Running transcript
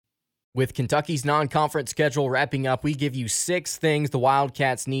With Kentucky's non-conference schedule wrapping up, we give you 6 things the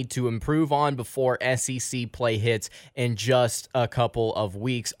Wildcats need to improve on before SEC play hits in just a couple of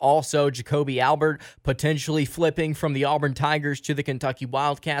weeks. Also, Jacoby Albert potentially flipping from the Auburn Tigers to the Kentucky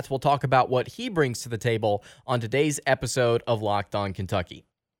Wildcats. We'll talk about what he brings to the table on today's episode of Locked On Kentucky.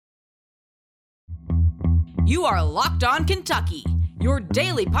 You are Locked On Kentucky, your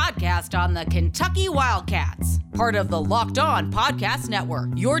daily podcast on the Kentucky Wildcats, part of the Locked On Podcast Network,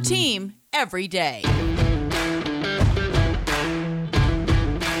 your team every day.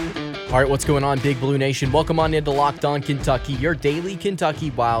 All right, what's going on, Big Blue Nation? Welcome on into Locked On Kentucky, your daily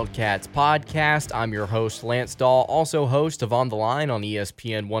Kentucky Wildcats podcast. I'm your host, Lance Dahl, also host of On the Line on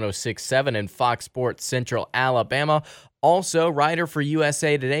ESPN 106.7 and Fox Sports Central Alabama. Also, writer for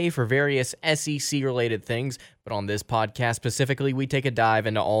USA Today for various SEC-related things. But on this podcast specifically, we take a dive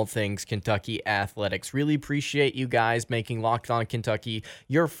into all things Kentucky athletics. Really appreciate you guys making Locked On Kentucky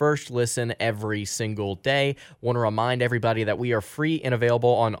your first listen every single day. Want to remind everybody that we are free and available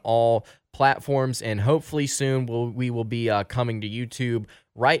on all platforms, and hopefully soon we will be coming to YouTube.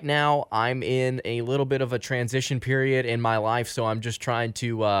 Right now, I'm in a little bit of a transition period in my life, so I'm just trying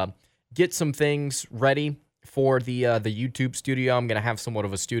to get some things ready for the YouTube studio. I'm gonna have somewhat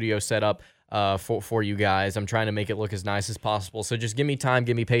of a studio set up for you guys. I'm trying to make it look as nice as possible. So just give me time,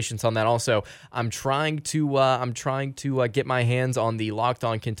 give me patience on that. Also, I'm trying to get my hands on the Locked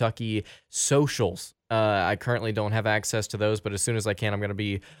On Kentucky socials. I currently don't have access to those, but as soon as I can, I'm gonna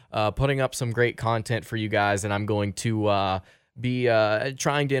be putting up some great content for you guys, and I'm going to be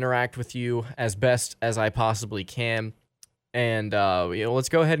trying to interact with you as best as I possibly can. And let's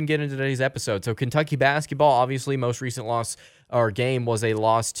go ahead and get into today's episode. So Kentucky basketball, obviously, most recent loss or game was a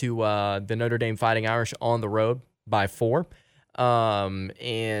loss to the Notre Dame Fighting Irish on the road by 4.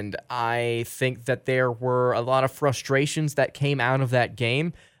 And I think that there were a lot of frustrations that came out of that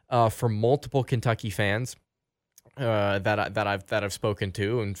game from multiple Kentucky fans that I've spoken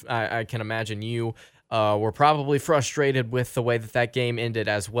to, and I can imagine you were probably frustrated with the way that game ended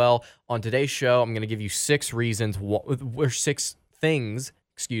as well. On today's show, I'm going to give you 6 reasons, or 6 things,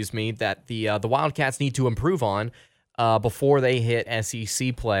 that the Wildcats need to improve on before they hit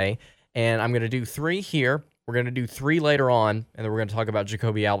SEC play. And I'm going to do 3 here. We're going to do 3 later on, and then we're going to talk about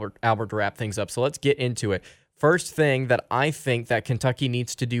Jacoby Albert to wrap things up. So let's get into it. First thing that I think that Kentucky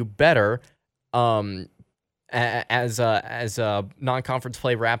needs to do better as non-conference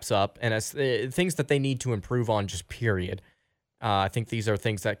play wraps up, and as things that they need to improve on, just period. I think these are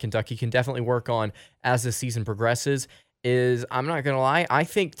things that Kentucky can definitely work on as the season progresses. I'm not going to lie, I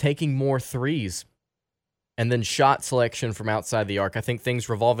think taking more threes and then shot selection from outside the arc. I think things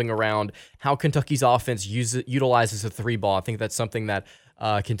revolving around how Kentucky's offense utilizes a 3 ball. I think that's something that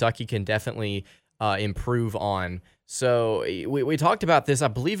Kentucky can definitely improve on. So we talked about this, I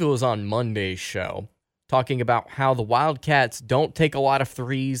believe it was on Monday's show, talking about how the Wildcats don't take a lot of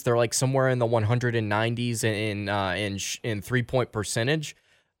threes. They're like somewhere in the 190s in 3-point percentage,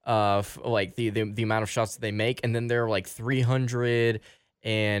 like the amount of shots that they make, and then they're like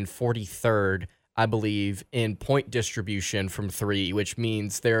 343rd, I believe, in point distribution from 3, which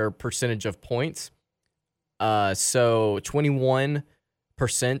means their percentage of points. So 21%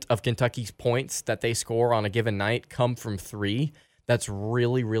 of Kentucky's points that they score on a given night come from 3. That's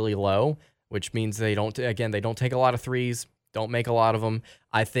really, really low, which means they don't take a lot of threes, don't make a lot of them.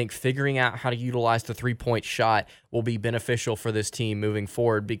 I think figuring out how to utilize the 3-point shot will be beneficial for this team moving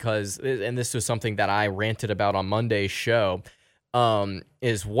forward because, and this was something that I ranted about on Monday's show,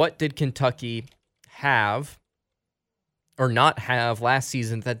 is what did Kentucky have or not have last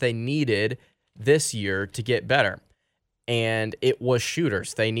season that they needed this year to get better? And it was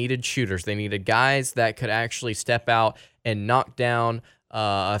shooters. They needed shooters. They needed guys that could actually step out and knock down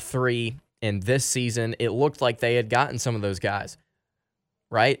a 3. And this season, it looked like they had gotten some of those guys,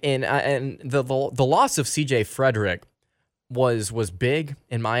 right? And the loss of C.J. Frederick was big,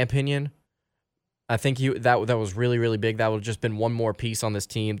 in my opinion. I think that was really, really big. That would have just been one more piece on this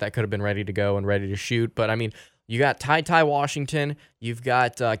team that could have been ready to go and ready to shoot. But, I mean, you got Ty Washington. You've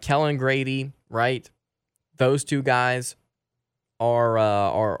got Kellen Grady, right? Those 2 guys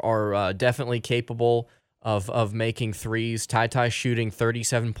are definitely capable of making threes. Ty shooting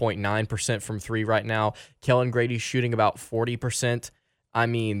 37.9% from 3 right now. Kellen Grady's shooting about 40%. I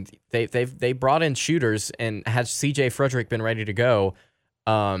mean, they brought in shooters, and had C.J. Frederick been ready to go,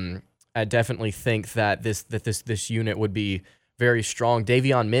 I definitely think that this unit would be very strong.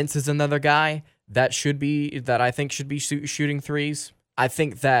 Davion Mintz is another guy that I think should be shooting threes. I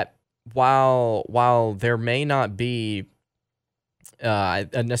think that while there may not be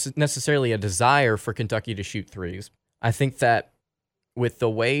necessarily a desire for Kentucky to shoot threes, I think that with the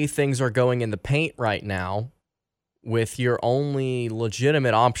way things are going in the paint right now, with your only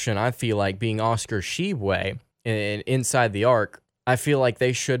legitimate option, I feel like, being Oscar Tshiebwe inside the arc, I feel like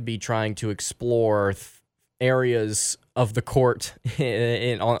they should be trying to explore areas of the court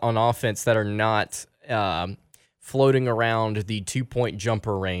on offense that are not floating around the 2-point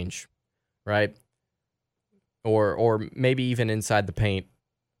jumper range, right? Or maybe even inside the paint,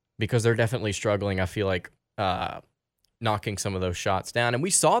 because they're definitely struggling, I feel like, knocking some of those shots down. And we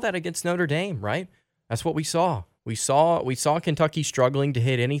saw that against Notre Dame, right? That's what we saw. We saw Kentucky struggling to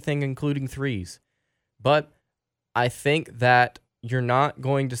hit anything, including threes. But I think that you're not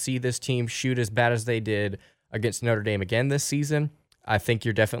going to see this team shoot as bad as they did against Notre Dame again this season. I think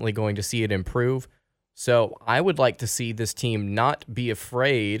you're definitely going to see it improve. So I would like to see this team not be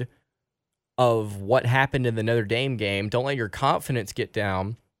afraid of what happened in the Notre Dame game. Don't let your confidence get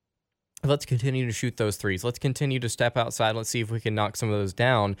down. Let's continue to shoot those threes. Let's continue to step outside. Let's see if we can knock some of those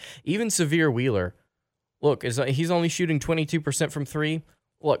down. Even Sahvir Wheeler, look, he's only shooting 22% from three.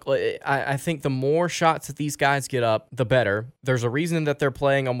 Look, I think the more shots that these guys get up, the better. There's a reason that they're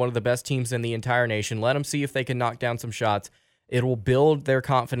playing on one of the best teams in the entire nation. Let them see if they can knock down some shots. It will build their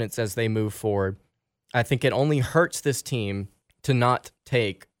confidence as they move forward. I think it only hurts this team to not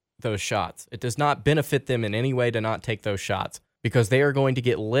take those shots. It does not benefit them in any way to not take those shots, because they are going to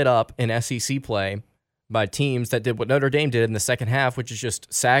get lit up in SEC play by teams that did what Notre Dame did in the second half, which is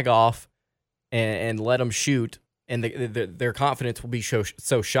just sag off and let them shoot, and their confidence will be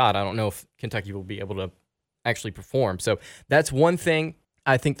so shot. I don't know if Kentucky will be able to actually perform. So that's one thing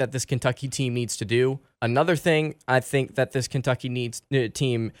I think that this Kentucky team needs to do. Another thing I think that this Kentucky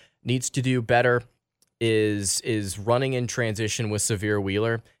team needs to do better is running in transition with Sahvir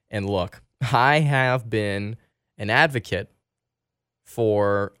Wheeler. And look, I have been an advocate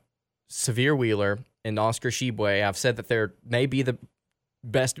for Sahvir Wheeler and Oscar Tshiebwe. I've said that they're maybe the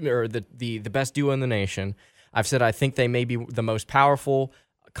best, or the best duo in the nation. I've said I think they may be the most powerful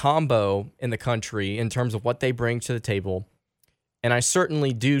combo in the country in terms of what they bring to the table. And I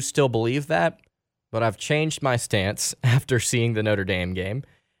certainly do still believe that, but I've changed my stance after seeing the Notre Dame game.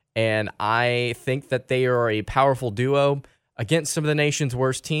 And I think that they are a powerful duo against some of the nation's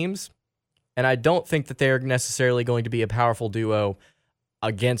worst teams. And I don't think that they're necessarily going to be a powerful duo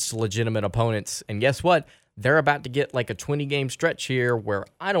against legitimate opponents. And guess what? They're about to get like a 20-game stretch here where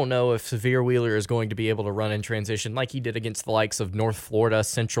I don't know if Sahvir Wheeler is going to be able to run in transition like he did against the likes of North Florida,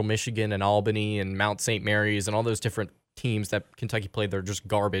 Central Michigan, and Albany, and Mount St. Mary's, and all those different teams that Kentucky played. They're just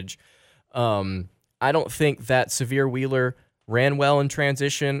garbage. I don't think that Sahvir Wheeler ran well in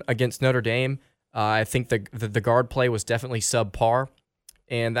transition against Notre Dame. I think the guard play was definitely subpar.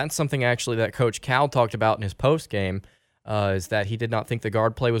 And that's something actually that Coach Cal talked about in his post-game, is that he did not think the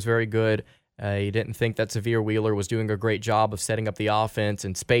guard play was very good. He didn't think that Sahvir Wheeler was doing a great job of setting up the offense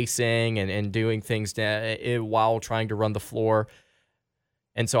and spacing and doing things while trying to run the floor.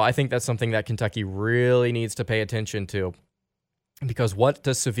 And so I think that's something that Kentucky really needs to pay attention to. Because what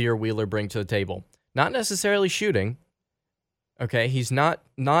does Sahvir Wheeler bring to the table? Not necessarily shooting. Okay, he's not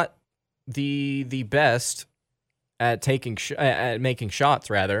the best at at making shots,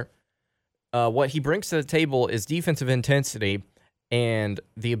 rather. What he brings to the table is defensive intensity and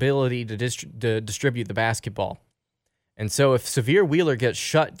the ability to distribute the basketball. And so if Sahvir Wheeler gets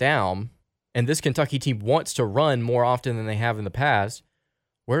shut down, and this Kentucky team wants to run more often than they have in the past,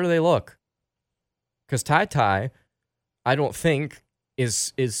 where do they look? Because Ty, I don't think,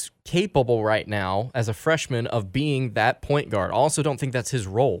 is capable right now as a freshman of being that point guard. I also don't think that's his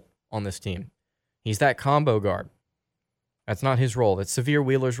role on this team. He's that combo guard. That's not his role. That's Sahvir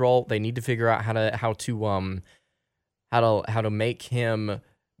Wheeler's role. They need to figure out how to make him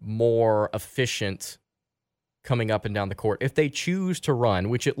more efficient coming up and down the court. If they choose to run,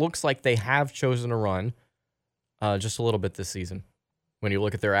 which it looks like they have chosen to run just a little bit this season. When you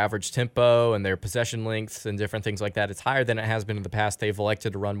look at their average tempo and their possession lengths and different things like that, it's higher than it has been in the past. They've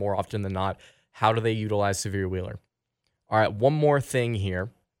elected to run more often than not. How do they utilize Sahvir Wheeler? All right, one more thing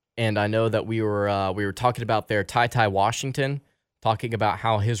here. And I know that we were talking about their Ty Washington, talking about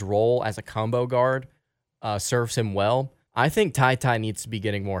how his role as a combo guard serves him well. I think Ty needs to be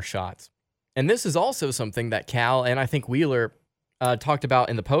getting more shots. And this is also something that Cal and I think Wheeler talked about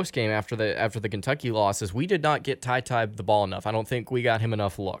in the postgame after the Kentucky losses. We did not get Ty the ball enough. I don't think we got him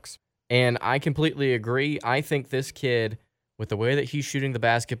enough looks. And I completely agree. I think this kid, with the way that he's shooting the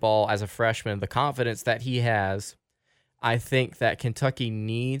basketball as a freshman, the confidence that he has, I think that Kentucky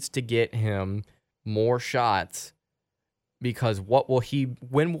needs to get him more shots, because when will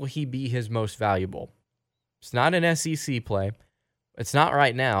he be his most valuable? It's not an SEC play. It's not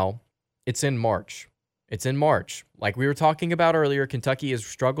right now. It's in March. It's in March. Like we were talking about earlier, Kentucky has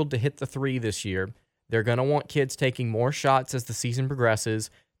struggled to hit the three this year. They're going to want kids taking more shots as the season progresses.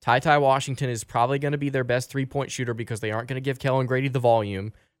 Ty Washington is probably going to be their best three-point shooter because they aren't going to give Kellen Grady the volume.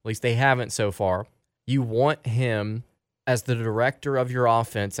 At least they haven't so far. You want him as the director of your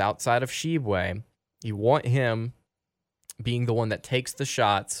offense outside of Tshiebwe. You want him being the one that takes the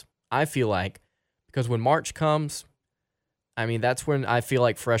shots, I feel like, because when March comes, I mean, that's when I feel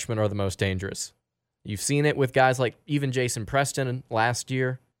like freshmen are the most dangerous. You've seen it with guys like even Jason Preston last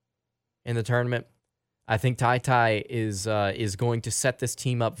year in the tournament. I think Ty is going to set this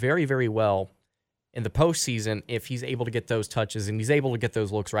team up very, very well in the postseason if he's able to get those touches, and he's able to get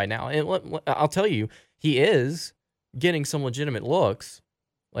those looks right now. And I'll tell you, he is getting some legitimate looks.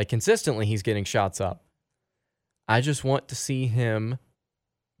 Like consistently, he's getting shots up. I just want to see him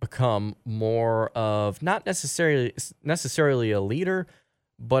become more of not necessarily a leader,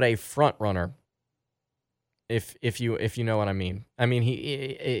 but a front runner. If you know what I mean. I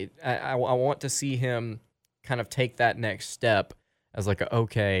mean, I want to see him kind of take that next step as like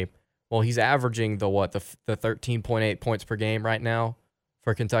he's averaging the 13.8 points per game right now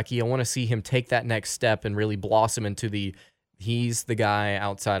for Kentucky. I want to see him take that next step and really blossom into he's the guy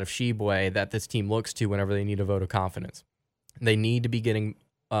outside of Tshiebwe that this team looks to whenever they need a vote of confidence. They need to be getting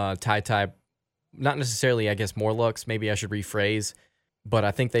Ty, not necessarily, I guess, more looks. Maybe I should rephrase. But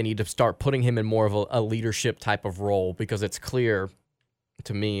I think they need to start putting him in more of a leadership type of role because it's clear,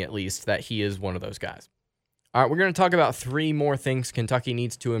 to me at least, that he is one of those guys. All right, we're going to talk about three more things Kentucky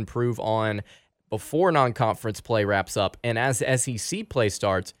needs to improve on before non-conference play wraps up and as SEC play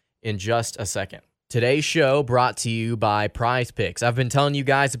starts in just a second. Today's show brought to you by Prize Picks. I've been telling you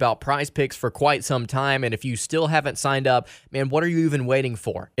guys about Prize Picks for quite some time, and if you still haven't signed up, man, what are you even waiting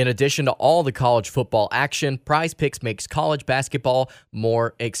for? In addition to all the college football action, Prize Picks makes college basketball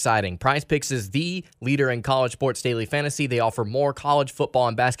more exciting. Prize Picks is the leader in college sports daily fantasy. They offer more college football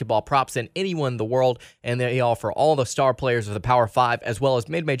and basketball props than anyone in the world, and they offer all the star players of the Power 5 as well as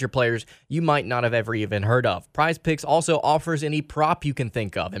mid-major players you might not have ever even heard of. Prize Picks also offers any prop you can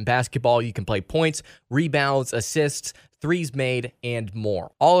think of. In basketball, you can play points, rebounds, assists, threes made, and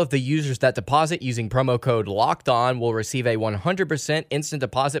more. All of the users that deposit using promo code LOCKEDON will receive a 100% instant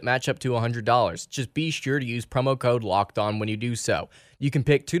deposit match up to $100. Just be sure to use promo code LOCKEDON when you do so. You can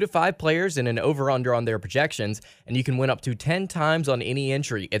pick 2 to 5 players and an over-under on their projections, and you can win up to 10 times on any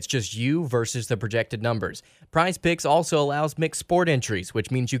entry. It's just you versus the projected numbers. Prize Picks also allows mixed sport entries,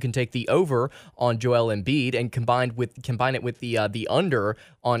 which means you can take the over on Joel Embiid and combine it with the under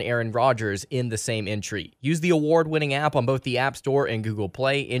on Aaron Rodgers in the same entry. Use the award-winning app on both the App Store and Google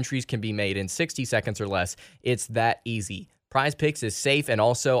Play. Entries can be made in 60 seconds or less. It's that easy. Prize Picks is safe and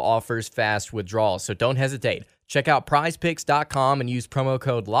also offers fast withdrawals, so don't hesitate. Check out prizepicks.com and use promo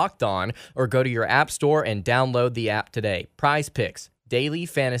code LOCKEDON, or go to your app store and download the app today. Prize Picks, daily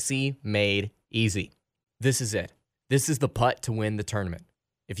fantasy made easy. This is it. This is the putt to win the tournament.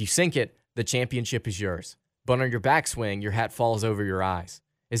 If you sink it, the championship is yours. But on your backswing, your hat falls over your eyes.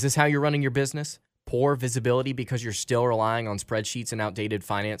 Is this how you're running your business? Poor visibility because you're still relying on spreadsheets and outdated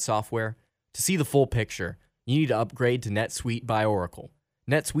finance software? To see the full picture, you need to upgrade to NetSuite by Oracle.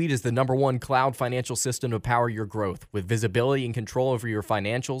 NetSuite is the #1 cloud financial system to power your growth with visibility and control over your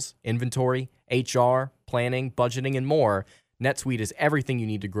financials, inventory, HR, planning, budgeting, and more. NetSuite is everything you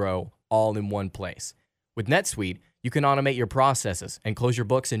need to grow all in one place. With NetSuite, you can automate your processes and close your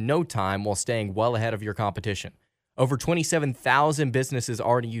books in no time while staying well ahead of your competition. Over 27,000 businesses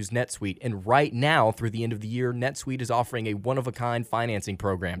already use NetSuite, and right now, through the end of the year, NetSuite is offering a one-of-a-kind financing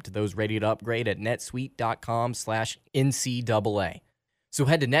program to those ready to upgrade at netsuite.com/NCAA. So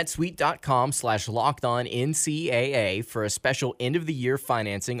head to netsuite.com/LockedOnNCAA for a special end-of-the-year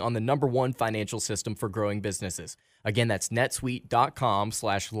financing on the #1 financial system for growing businesses. Again, that's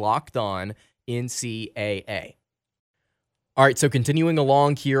netsuite.com/LockedOnNCAA. All right, so continuing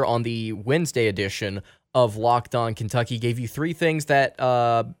along here on the Wednesday edition of Locked On Kentucky, gave you 3 things that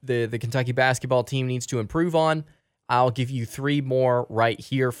the Kentucky basketball team needs to improve on. I'll give you 3 more right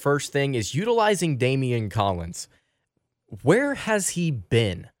here. First thing is utilizing Damian Collins. Where has he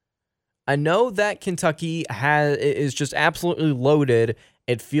been? I know that Kentucky is just absolutely loaded,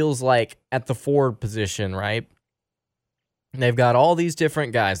 it feels like, at the forward position, right? They've got all these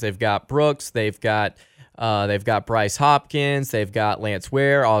different guys. They've got Brooks, they've got Bryce Hopkins, they've got Lance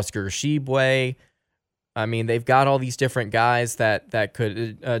Ware, Oscar Tshiebwe. I mean, they've got all these different guys that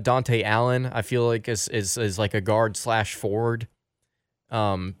could. Dante Allen, I feel like is like a guard/forward.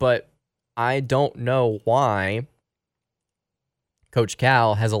 But I don't know why Coach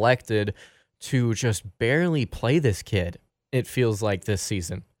Cal has elected to just barely play this kid, it feels like, this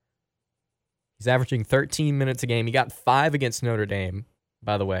season. He's averaging 13 minutes a game. He got 5 against Notre Dame,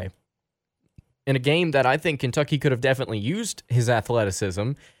 by the way, in a game that I think Kentucky could have definitely used his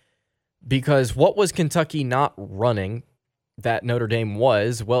athleticism, because what was Kentucky not running that Notre Dame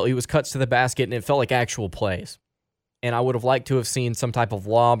was? Well, it was cuts to the basket, and it felt like actual plays. And I would have liked to have seen some type of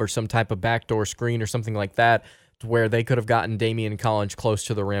lob or some type of backdoor screen or something like that, to where they could have gotten Damian Collins close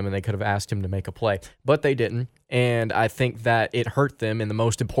to the rim and they could have asked him to make a play. But they didn't. And I think that it hurt them in the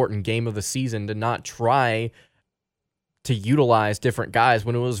most important game of the season to not try to utilize different guys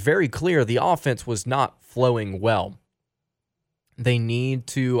when it was very clear the offense was not flowing well. They need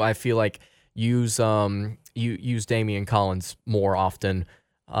to, I feel like, use Damian Collins more often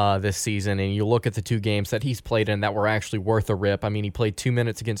this season. And you look at the 2 games that he's played in that were actually worth a rip. I mean, he played 2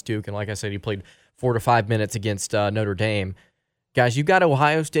 minutes against Duke, and like I said, he played 4 to 5 minutes against Notre Dame. Guys, you've got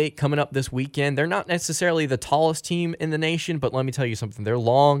Ohio State coming up this weekend. They're not necessarily the tallest team in the nation, but let me tell you something. They're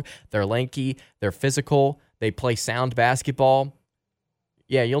long, they're lanky, they're physical, they play sound basketball.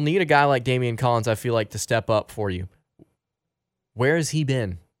 Yeah, you'll need a guy like Damian Collins, I feel like, to step up for you. Where has he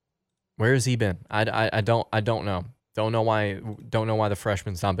been? Where has he been? I don't know. Don't know why the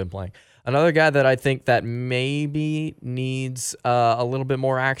freshman's not been playing. Another guy that I think that maybe needs a little bit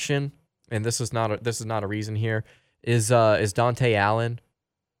more action, and this is not a reason here, is Dante Allen.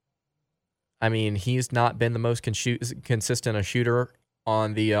 I mean, he's not been the most consistent a shooter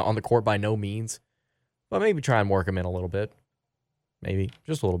on the court by no means, but maybe try and work him in a little bit, maybe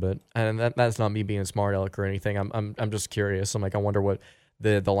just a little bit. And that's not me being smart aleck or anything. I'm just curious. I'm like, I wonder what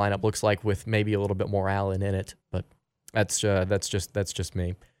the lineup looks like with maybe a little bit more Allen in it, but that's just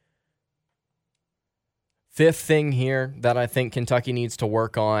me. Fifth thing here that I think Kentucky needs to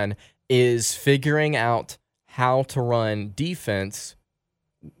work on is figuring out how to run defense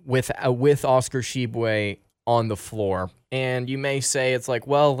with Oscar Tshiebwe on the floor. And you may say it's like,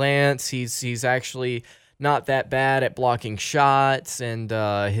 well, Lance, he's actually not that bad at blocking shots, and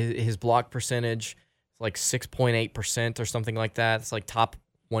his block percentage is like 6.8% or something like that. It's like top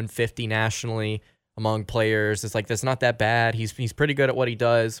 150 nationally among players. It's like, that's not that bad. He's pretty good at what he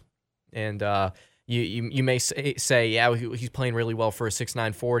does. And you may say, yeah, he's playing really well for a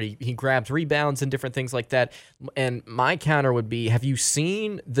 6'9" forward. He grabs rebounds and different things like that. And my counter would be, have you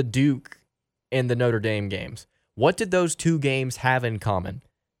seen the Duke and the Notre Dame games? What did those 2 games have in common?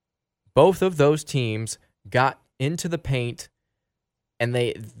 Both of those teams got into the paint, and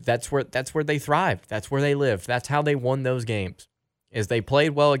that's where they thrived. That's where they lived. That's how they won those games, is they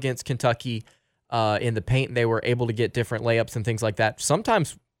played well against Kentucky in the paint. They were able to get different layups and things like that,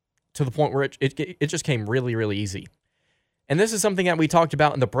 sometimes to the point where it just came really, really easy. And this is something that we talked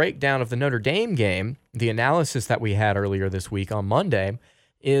about in the breakdown of the Notre Dame game, the analysis that we had earlier this week on Monday,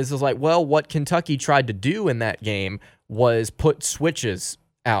 is like, well, what Kentucky tried to do in that game was put switches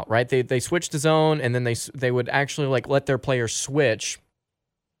out, right? They switched the zone, and then they would actually like let their players switch.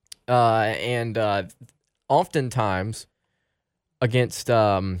 And oftentimes against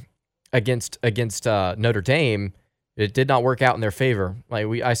Notre Dame, it did not work out in their favor. Like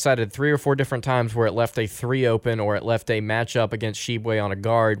I cited 3 or 4 different times where it left a 3 open, or it left a matchup against Tshiebwe on a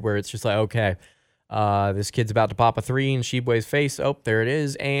guard where it's just like, okay, this kid's about to pop a 3 in Tshiebwe's face. Oh, there it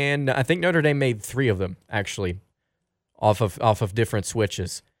is. And I think Notre Dame made 3 of them actually off of different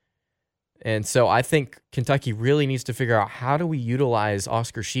switches. And so I think Kentucky really needs to figure out, how do we utilize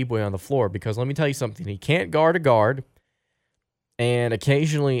Oscar Tshiebwe on the floor? Because let me tell you something, he can't guard a guard. And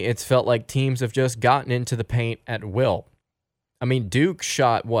occasionally it's felt like teams have just gotten into the paint at will. I mean, Duke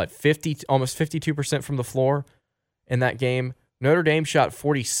shot, almost 52% from the floor in that game. Notre Dame shot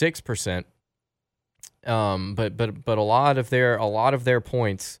 46%. But a lot of their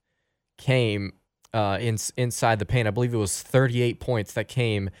points came inside the paint. I believe it was 38 points that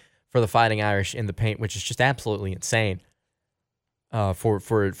came for the Fighting Irish in the paint, which is just absolutely insane.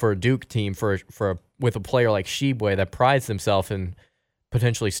 For a Duke team, with a player like Tshiebwe that prides himself in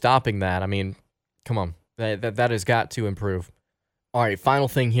potentially stopping that. I mean, come on, that has got to improve. All right, final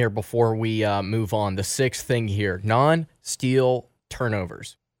thing here before we move on. The 6th thing here: non-steal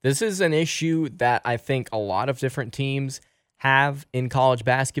turnovers. This is an issue that I think a lot of different teams have in college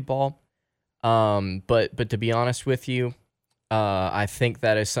basketball. But to be honest with you, I think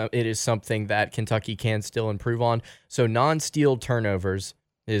that it is something that Kentucky can still improve on. So non-steal turnovers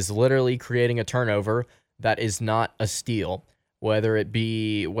is literally creating a turnover that is not a steal, whether it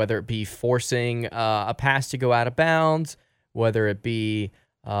be forcing a pass to go out of bounds, whether it be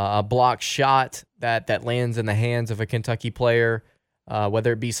a blocked shot that lands in the hands of a Kentucky player,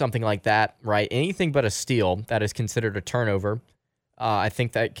 whether it be something like that, right? Anything but a steal that is considered a turnover. I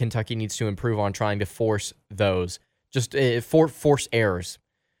think that Kentucky needs to improve on trying to force those. Just force errors.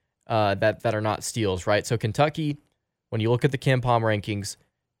 that are not steals, right? So Kentucky, when you look at the KenPom rankings,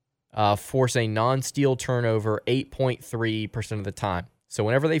 force a non-steal turnover 8.3% of the time. So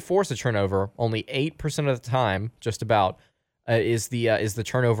whenever they force a turnover, only 8% of the time, just about, is the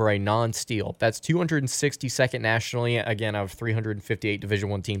turnover a non-steal. That's 262nd nationally, again, out of 358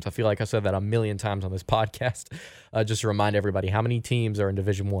 Division I teams. I feel like I said that a million times on this podcast, just to remind everybody how many teams are in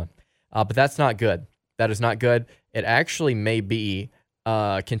Division I. But that's not good. That is not good. It actually may be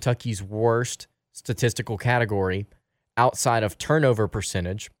Kentucky's worst statistical category outside of turnover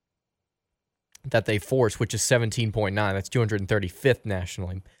percentage that they force, which is 17.9. That's 235th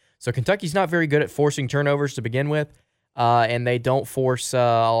nationally. So Kentucky's not very good at forcing turnovers to begin with. And they don't force a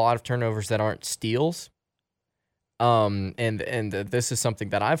lot of turnovers that aren't steals. And this is something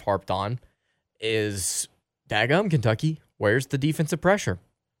that I've harped on is, daggum, Kentucky, where's the defensive pressure?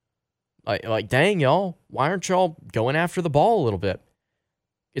 Like, dang, y'all, why aren't y'all going after the ball a little bit?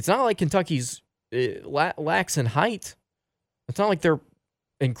 It's not like Kentucky's lacks in height. It's not like they're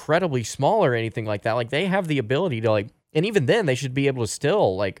incredibly small or anything like that. Like, they have the ability to, and even then, they should be able to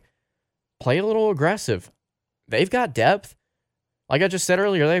still, play a little aggressive. They've got depth. Like I just said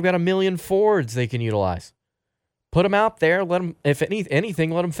earlier, they've got a million forwards they can utilize. Put them out there. Let them, if anything,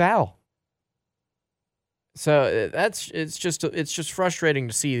 let them foul. So it's just frustrating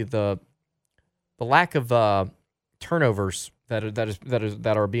to see the lack of turnovers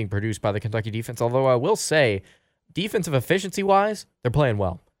that are being produced by the Kentucky defense. Although I will say, defensive efficiency wise, they're playing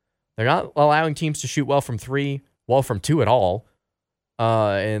well. They're not allowing teams to shoot well from three, well from two at all.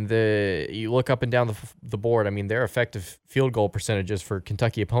 And you look up and down the board. I mean, their effective field goal percentages for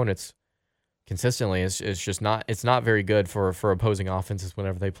Kentucky opponents consistently is just not. It's not very good for opposing offenses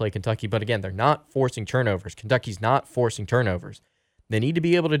whenever they play Kentucky. But again, they're not forcing turnovers. Kentucky's not forcing turnovers. They need to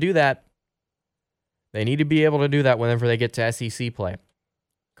be able to do that. They need to be able to do that whenever they get to SEC play,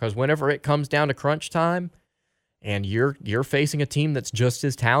 because whenever it comes down to crunch time, and you're facing a team that's just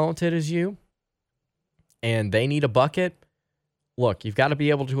as talented as you, and they need a bucket. Look, you've got to be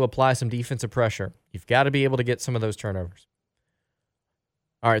able to apply some defensive pressure. You've got to be able to get some of those turnovers.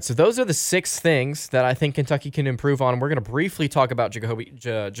 All right, so those are the 6 things that I think Kentucky can improve on. We're going to briefly talk about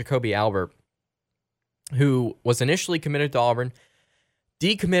Jacoby Albert, who was initially committed to Auburn,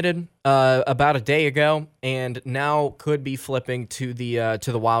 decommitted about a day ago, and now could be flipping to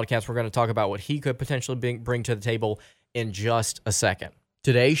the Wildcats. We're going to talk about what he could potentially bring to the table in just a second.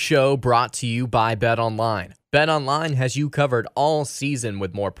 Today's show brought to you by BetOnline. BetOnline has you covered all season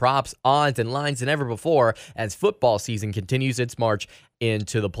with more props, odds, and lines than ever before as football season continues its march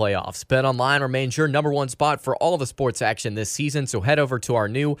into the playoffs. BetOnline remains your number one spot for all the sports action this season, so head over to our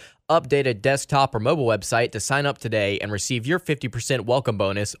new updated desktop or mobile website to sign up today and receive your 50% welcome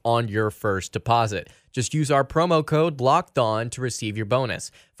bonus on your first deposit. Just use our promo code LOCKEDON to receive your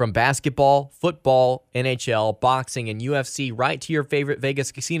bonus. From basketball, football, NHL, boxing, and UFC right to your favorite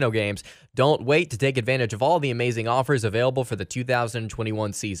Vegas casino games, don't wait to take advantage of all the amazing offers available for the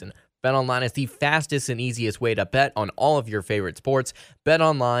 2021 season. BetOnline is the fastest and easiest way to bet on all of your favorite sports.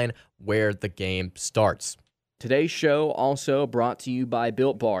 BetOnline, where the game starts. Today's show also brought to you by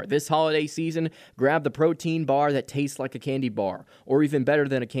Built Bar. This holiday season, grab the protein bar that tastes like a candy bar, or even better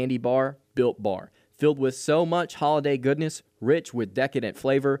than a candy bar, Built Bar. Filled with so much holiday goodness, rich with decadent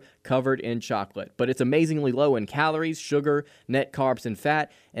flavor, covered in chocolate. But it's amazingly low in calories, sugar, net carbs, and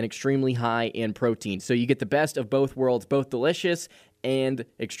fat, and extremely high in protein. So you get the best of both worlds, both delicious and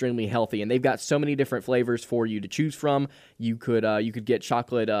extremely healthy. And they've got so many different flavors for you to choose from. You could get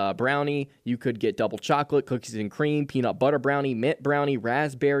chocolate brownie, you could get double chocolate, cookies and cream, peanut butter brownie, mint brownie,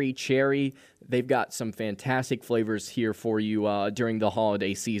 raspberry, cherry. They've got some fantastic flavors here for you during the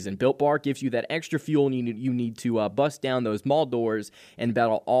holiday season. Built Bar gives you that extra fuel you need to bust down those mall doors and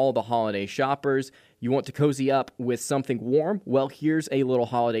battle all the holiday shoppers. You want to cozy up with something warm? Well, here's a little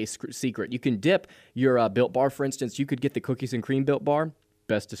holiday secret. You can dip your Built Bar, for instance. You could get the cookies and cream Built Bar.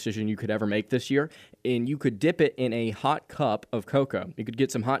 Best decision you could ever make this year. And you could dip it in a hot cup of cocoa. You could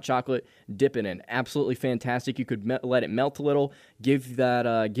get some hot chocolate, dip it in. Absolutely fantastic. You could let it melt a little, give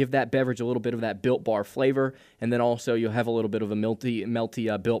that beverage a little bit of that Built Bar flavor, and then also you'll have a little bit of a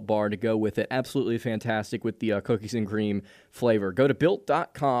melty Built Bar to go with it. Absolutely fantastic with the cookies and cream flavor. Go to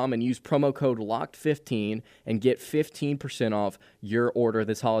Built.com and use promo code LOCKED15 and get 15% off your order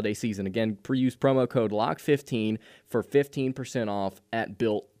this holiday season. Again, use promo code LOCKED15 for 15% off at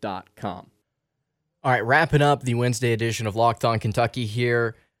Built.com. All right, wrapping up the Wednesday edition of Locked On Kentucky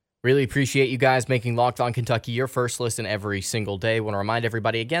here. Really appreciate you guys making Locked On Kentucky your first listen every single day. Want to remind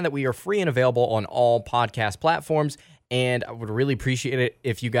everybody again that we are free and available on all podcast platforms, and I would really appreciate it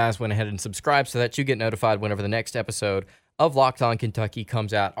if you guys went ahead and subscribed so that you get notified whenever the next episode of Locked On Kentucky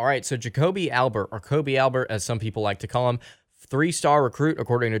comes out. All right, so Jacoby Albert, or Kobe Albert, as some people like to call him, 3-star recruit,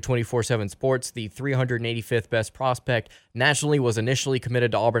 according to 24/7 Sports, the 385th best prospect nationally, was initially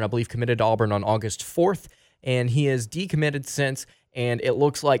committed to Auburn, I believe committed to Auburn on August 4th, and he has decommitted since, and it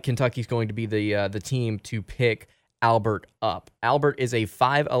looks like Kentucky's going to be the team to pick Albert up. Albert is a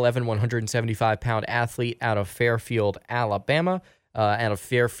 5'11", 175-pound athlete out of Fairfield, Alabama, out of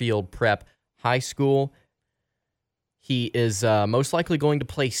Fairfield Prep High School. He is most likely going to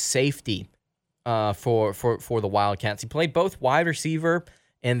play safety for the Wildcats. He played both wide receiver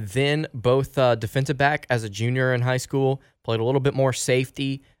and then both defensive back as a junior in high school. Played a little bit more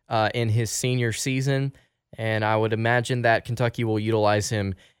safety in his senior season, and I would imagine that Kentucky will utilize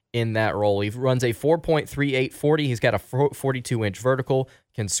him in that role. He runs a 4.38 40. He's got a 42-inch vertical,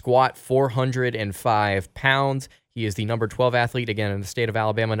 can squat 405 pounds. He is the number 12 athlete, again, in the state of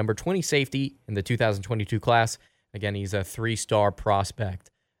Alabama, number 20 safety in the 2022 class. Again, he's a 3-star prospect.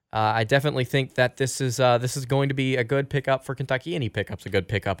 I definitely think that this is going to be a good pickup for Kentucky. Any pickup's a good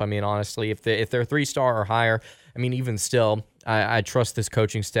pickup. I mean, honestly, if they're 3-star or higher, I mean, even still, I trust this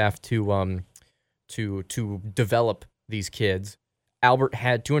coaching staff to develop these kids. Albert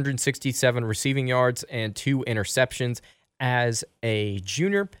had 267 receiving yards and 2 interceptions as a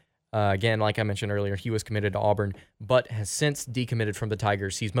junior. Again, like I mentioned earlier, he was committed to Auburn, but has since decommitted from the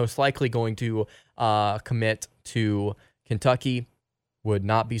Tigers. He's most likely going to commit to Kentucky. Would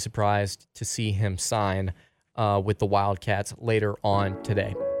not be surprised to see him sign with the Wildcats later on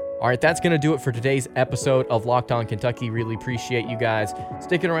today. All right, that's going to do it for today's episode of Locked On Kentucky. Really appreciate you guys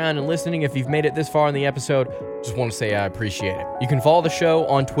sticking around and listening. If you've made it this far in the episode, just want to say I appreciate it. You can follow the show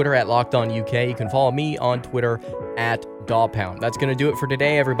on Twitter at LockedOnUK. You can follow me on Twitter at DawPound. That's going to do it for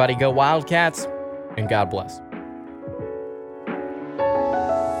today, everybody. Go Wildcats, and God bless.